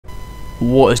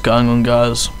What is going on,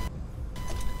 guys?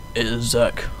 It is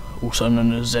Zach, also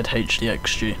known as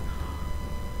ZHDXG,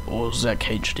 or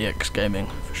ZachHDX Gaming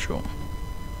for short.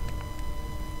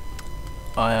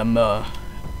 I am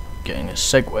getting a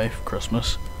Segway for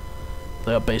Christmas.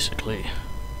 They are basically,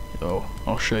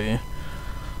 I'll show you.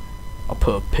 I'll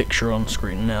put a picture on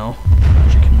screen now.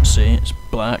 As you can see, it's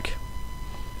black.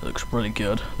 It looks really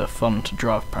good. They're fun to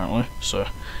drive apparently, so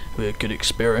it'll be a good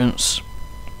experience.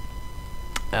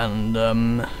 And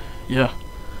yeah,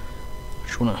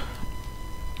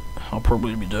 I'll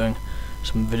probably be doing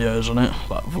some videos on it,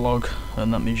 like vlog,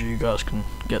 and that means you guys can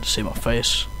get to see my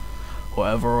face,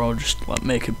 whatever. I'll just like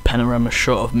make a panorama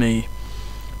shot of me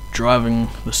driving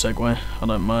the Segway. I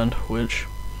don't mind which,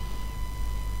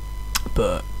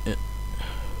 but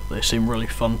they seem really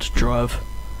fun to drive,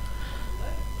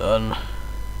 and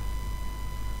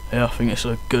yeah, I think it's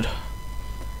a good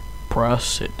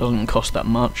price. It doesn't cost that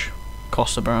much.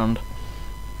 Costs around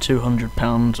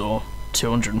 £200 or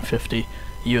 $250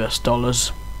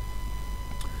 US,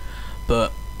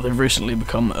 but they've recently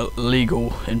become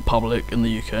illegal in public in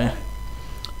the UK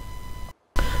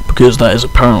because that is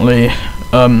apparently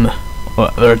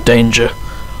they're a danger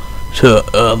to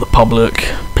the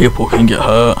public. People can get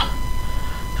hurt.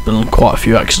 There's been quite a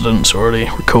few accidents already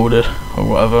recorded or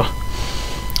whatever,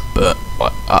 but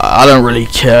I don't really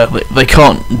care. They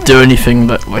can't do anything.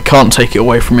 That they can't take it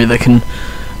away from me. They can.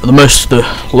 The most the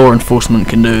law enforcement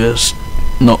can do is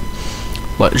not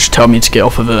just tell me to get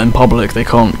off of it in public. They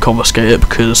can't confiscate it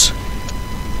because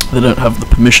they don't have the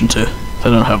permission to.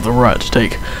 They don't have the right to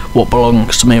take what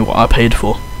belongs to me, what I paid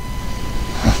for.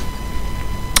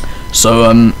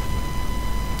 So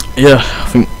yeah, I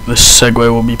think this Segway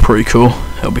will be pretty cool.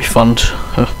 It'll be fun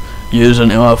to use,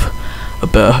 and it'll have a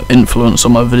better influence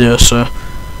on my video. So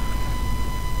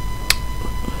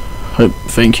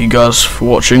thank you guys for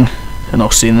watching, and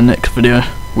I'll see you in the next video,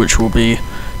 which will be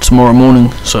tomorrow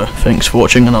morning. So thanks for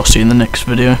watching, and I'll see you in the next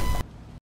video.